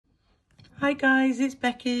Hi guys, it's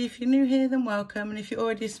Becky. If you're new here, then welcome, and if you're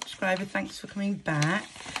already a subscriber, thanks for coming back.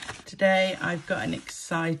 Today I've got an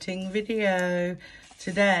exciting video.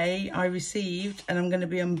 Today I received, and I'm going to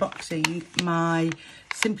be unboxing my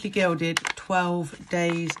Simply Gilded 12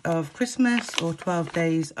 Days of Christmas or 12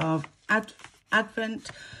 Days of Advent.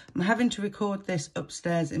 I'm having to record this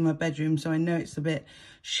upstairs in my bedroom, so I know it's a bit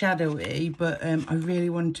shadowy, but I really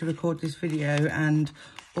wanted to record this video, and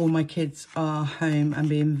all my kids are home and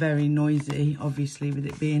being very noisy, obviously, with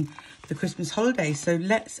it being the Christmas holidays. So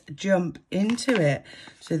let's jump into it.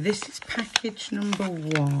 So this is package number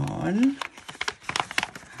 1.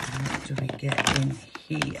 What do we get in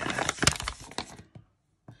here?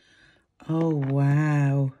 Oh,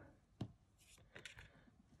 wow.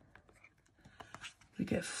 We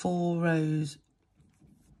get 4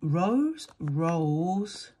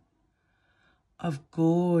 rolls of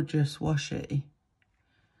gorgeous washi.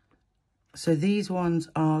 So these ones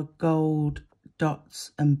are gold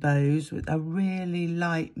dots and bows with a really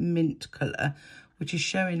light mint colour, which is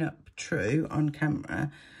showing up true on camera.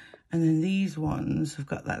 And then these ones have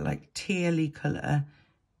got that like tealy colour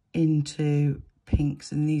into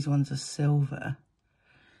pinks, and these ones are silver.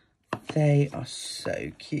 They are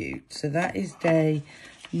so cute. So that is day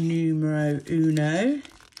numero uno.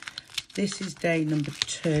 This is day number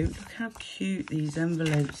 2. Look how cute these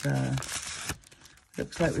envelopes are.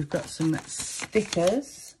 Looks like we've got some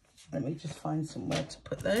stickers. Let me just find somewhere to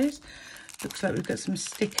put those. Looks like we've got some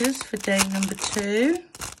stickers for day number 2.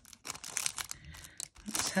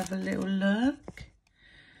 Let's have a little look.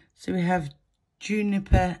 So we have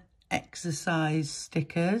juniper exercise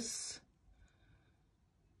stickers.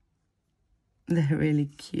 They're really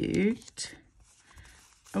cute.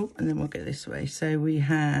 Oh, and then we'll go this way. So we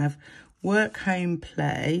have work, home,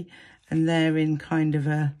 play, and they're in kind of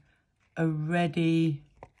a reddy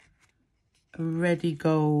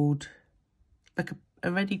gold, like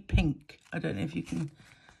a reddy pink. I don't know if you can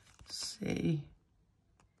see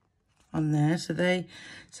on there. So they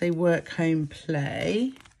say work, home,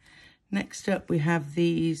 play. Next up we have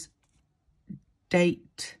these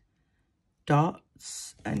date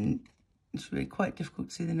dots, and it's really quite difficult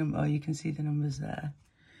to see the number. Oh, you can see the numbers there.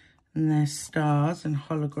 And they're stars and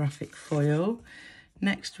holographic foil.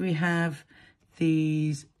 Next we have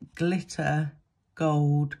these glitter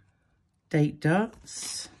gold date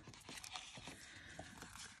dots.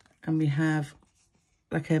 And we have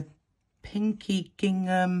like a pinky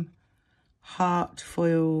gingham heart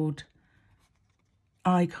foiled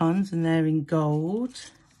icons, and they're in gold.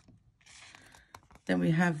 Then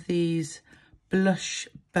we have these blush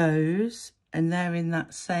bows, and they're in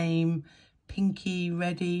that same pinky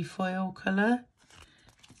reddy foil colour.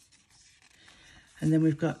 And then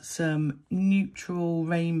we've got some neutral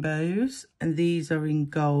rainbows, and these are in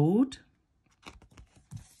gold.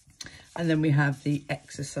 And then we have the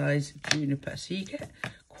exercise juniper. So you get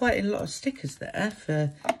quite a lot of stickers there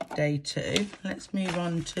for day 2. Let's move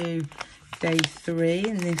on to day 3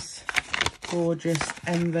 in this gorgeous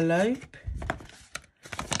envelope.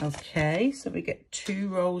 Okay, so we get 2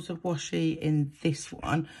 rolls of washi in this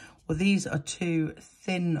one. Well, these are 2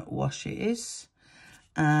 thin washes,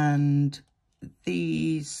 and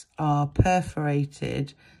these are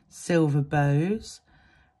perforated silver bows,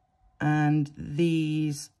 and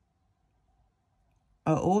these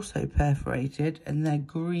are also perforated, and they're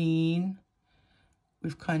green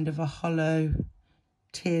with kind of a hollow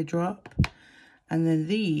teardrop. And then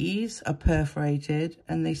these are perforated,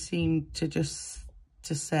 and they seem to just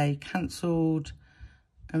to say cancelled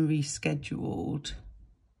and rescheduled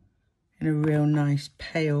in a real nice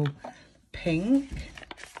pale pink.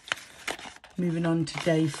 Moving on to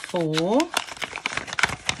day 4,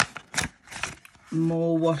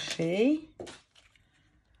 more washi.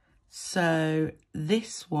 So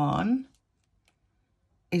this one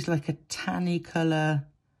is like a tanny colour,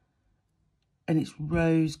 and it's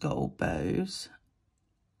rose gold bows.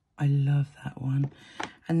 I love that one.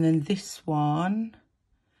 And then this one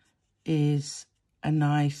is a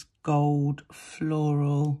nice gold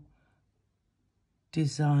floral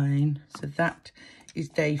design. So that is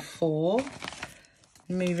day 4.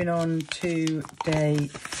 Moving on to day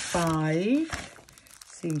 5.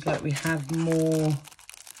 Seems like we have more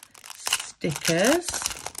stickers.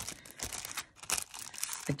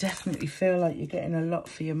 I definitely feel like you're getting a lot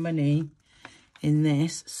for your money in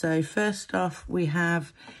this. So first off, we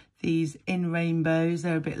have these in rainbows.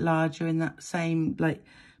 They're a bit larger in that same like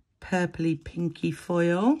purpley pinky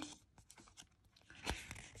foil.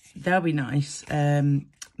 They'll be nice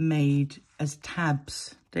made as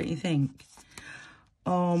tabs, don't you think?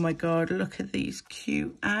 Oh my god, look at these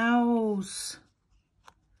cute owls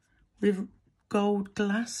with gold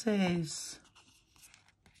glasses.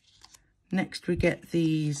 Next we get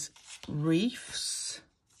these reefs,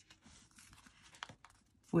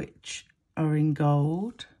 which are in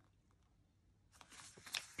gold.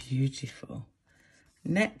 Beautiful.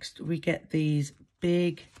 Next we get these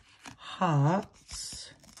big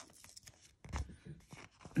hearts,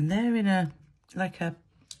 and they're in a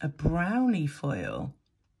brownie foil.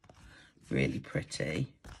 Really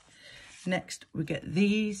pretty. Next we get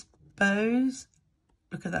these bows.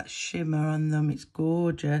 Look at that shimmer on them, it's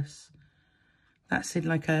gorgeous. That's in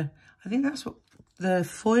like a, I think that's what the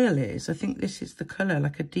foil is. I think this is the colour,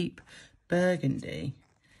 like a deep burgundy.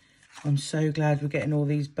 I'm so glad we're getting all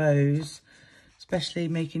these bows, especially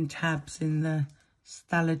making tabs in the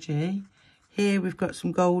Stalogy. Here we've got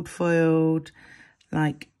some gold foiled,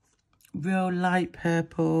 like real light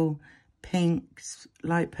purple, pinks,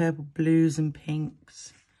 light purple blues and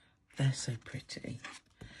pinks. They're so pretty.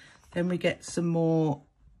 Then we get some more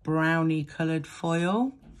brownie coloured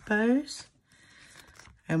foil bows.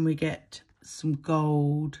 And we get some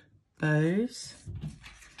gold bows.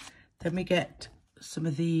 Then we get some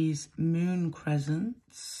of these moon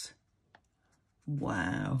crescents.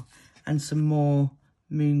 Wow. And some more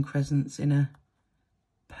moon crescents in a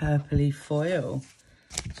purpley foil.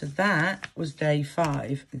 So that was day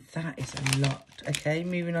 5. And that is a lot. Okay,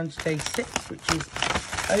 moving on to day 6, which is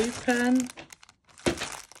open.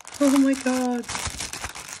 Oh my God.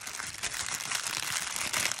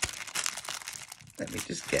 Let me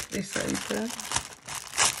just get this open.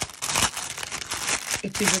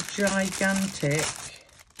 It is a gigantic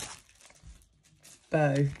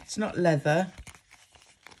bow. It's not leather.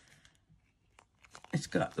 It's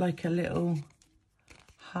got like a little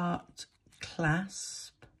heart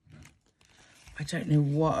clasp. I don't know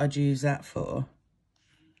what I'd use that for,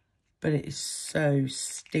 but it is so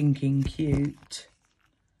stinking cute.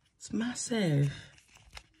 It's massive.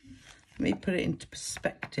 Let me put it into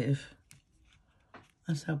perspective.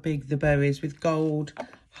 That's how big the bow is with gold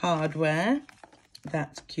hardware.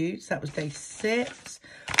 That's cute. So that was day 6.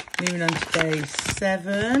 Moving on to day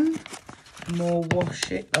 7. More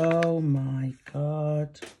washi. Oh my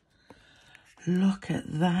God. Look at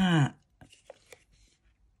that.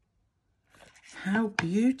 How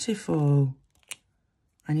beautiful.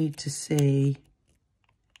 I need to see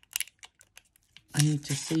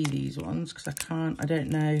these ones because I don't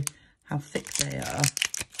know how thick they are.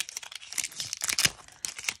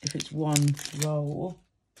 If it's one roll.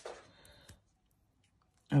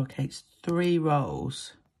 Okay, it's 3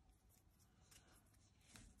 rolls.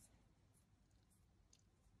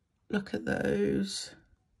 Look at those.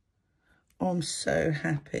 Oh, I'm so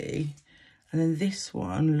happy. And then this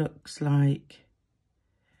one looks like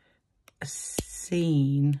a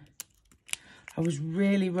scene. I was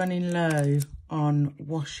really running low on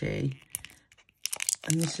washi,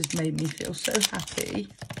 and this has made me feel so happy.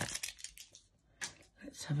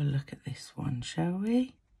 Let's have a look at this one, shall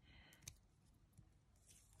we?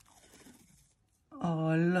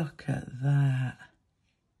 Oh, look at that.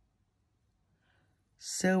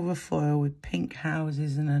 Silver foil with pink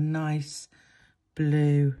houses and a nice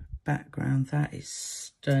blue background. That is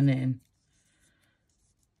stunning.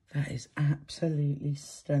 That is absolutely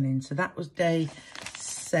stunning. So that was day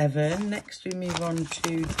 7. Next we move on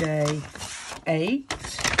to day 8.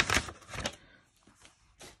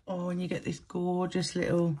 Oh, and you get this gorgeous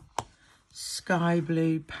little sky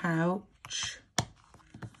blue pouch.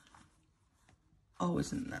 Oh,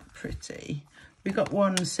 isn't that pretty? We got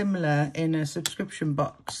one similar in a subscription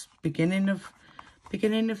box beginning of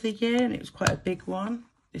the year, and it was quite a big one.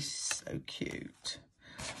 This is so cute.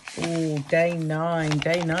 Oh, day 9.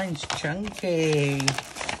 Day 9's chunky.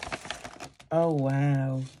 Oh,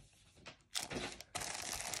 wow.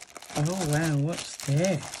 Oh, wow, what's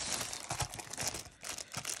this?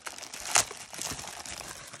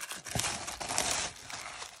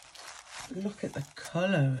 Look at the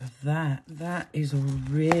colour of that. That is a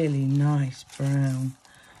really nice brown.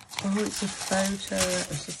 Oh, it's a photo.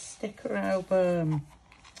 It's a sticker album.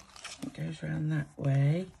 It goes around that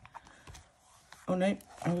way. Oh, no.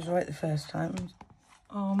 I was right the first time.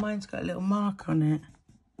 Oh, mine's got a little mark on it.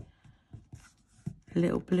 A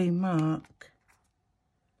little blue mark.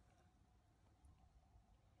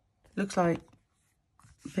 Looks like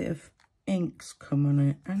a bit of ink's come on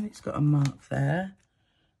it. And it's got a mark there.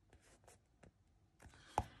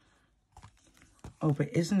 Oh, but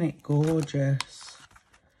isn't it gorgeous?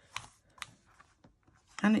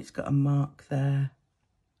 And it's got a mark there.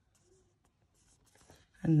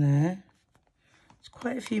 And there. There's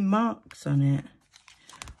quite a few marks on it.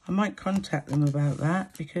 I might contact them about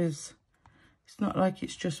that because it's not like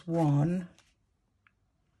it's just one.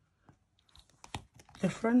 The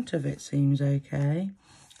front of it seems okay.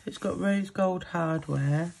 It's got rose gold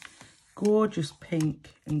hardware, gorgeous pink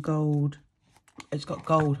and gold. It's got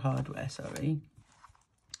gold hardware, sorry.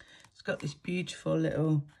 It's got this beautiful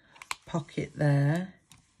little pocket there.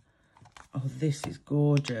 Oh, this is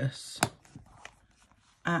gorgeous.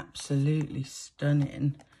 Absolutely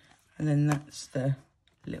stunning. And then that's the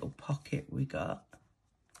little pocket we got.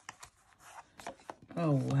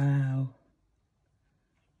 Oh, wow.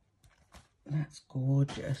 That's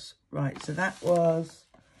gorgeous. Right, so that was,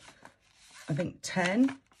 I think,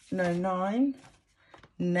 10. No, 9.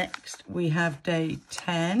 Next, we have day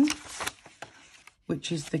 10,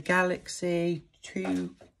 which is the Galaxy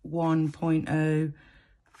 21.0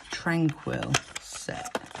 Tranquil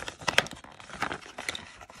set.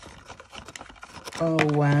 Oh,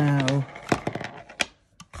 wow.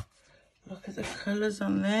 Look at the colours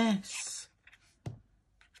on this.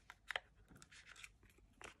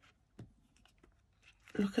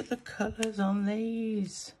 Look at the colours on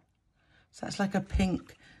these. So that's like a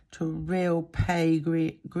pink to a real pale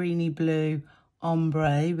greeny blue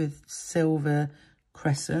ombre with silver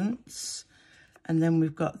crescents. And then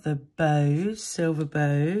we've got the bows, silver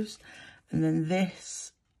bows. And then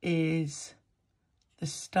this is the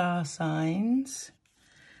star signs.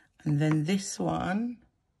 And then this one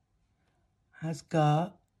has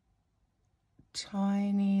got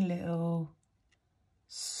tiny little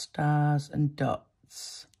stars and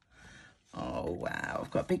dots. Oh, wow.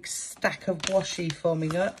 I've got a big stack of washi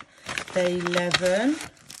forming up. Day 11.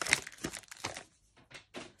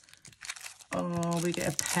 Oh, we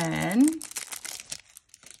get a pen.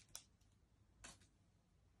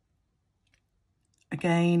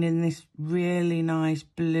 Again, in this really nice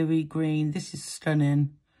bluey green. This is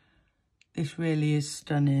stunning. This really is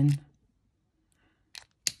stunning.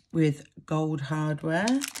 With gold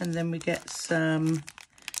hardware. And then we get some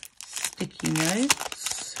sticky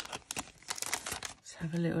notes. Let's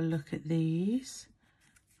have a little look at these.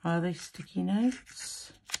 Are they sticky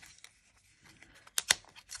notes?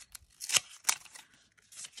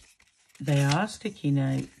 They are sticky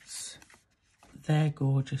notes. They're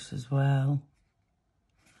gorgeous as well.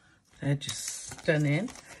 They're just stunning.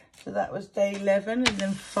 So that was day 11. And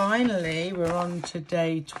then finally, we're on to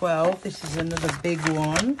day 12. This is another big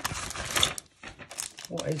one.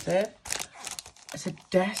 What is it? It's a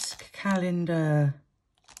desk calendar.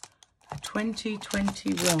 A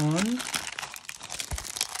 2021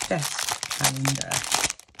 desk calendar.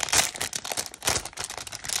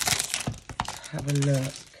 Let's have a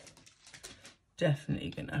look. Definitely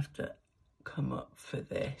going to have to come up for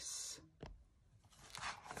this.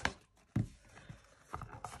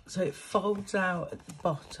 So it folds out at the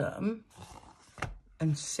bottom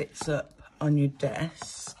and sits up on your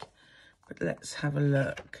desk. But let's have a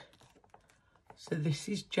look. So this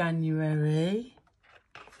is January,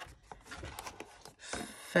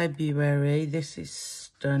 February. This is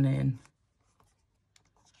stunning.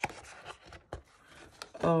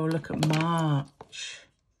 Oh, look at March.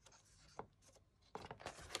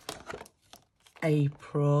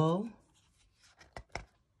 April.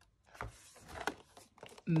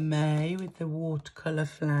 May with the watercolour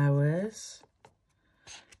flowers.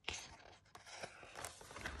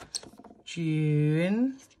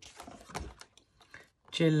 June.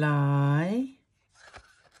 July.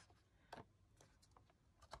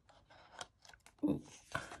 Ooh.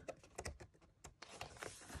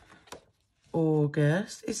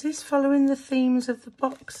 August. Is this following the themes of the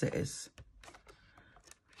boxes?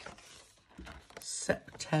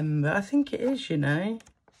 September. I think it is, you know.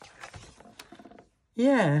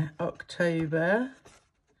 Yeah, October.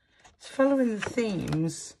 It's following the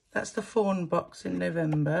themes. That's the fawn box in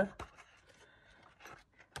November.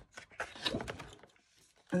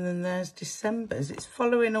 And then there's December's. It's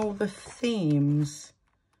following all the themes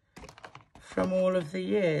from all of the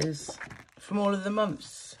years, from all of the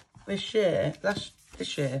months this year. That's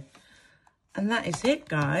this year. And that is it,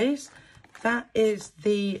 guys. That is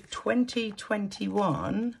the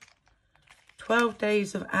 2021 12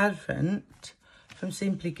 Days of Advent from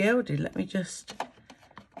Simply Gilded. Let me just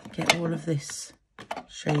get all of this,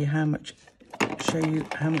 show you how much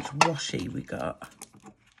washi we got.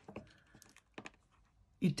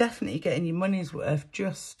 You're definitely getting your money's worth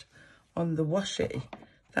just on the washi.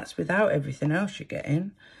 That's without everything else you're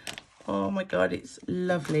getting. Oh my God, it's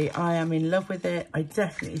lovely. I am in love with it. I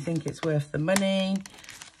definitely think it's worth the money.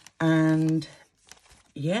 And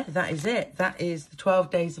yeah, that is it. That is the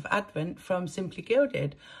 12 Days of Advent from Simply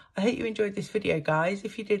Gilded. I hope you enjoyed this video, guys.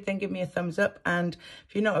 If you did, then give me a thumbs up. And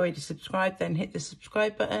if you're not already subscribed, then hit the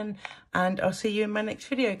subscribe button. And I'll see you in my next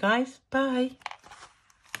video, guys. Bye.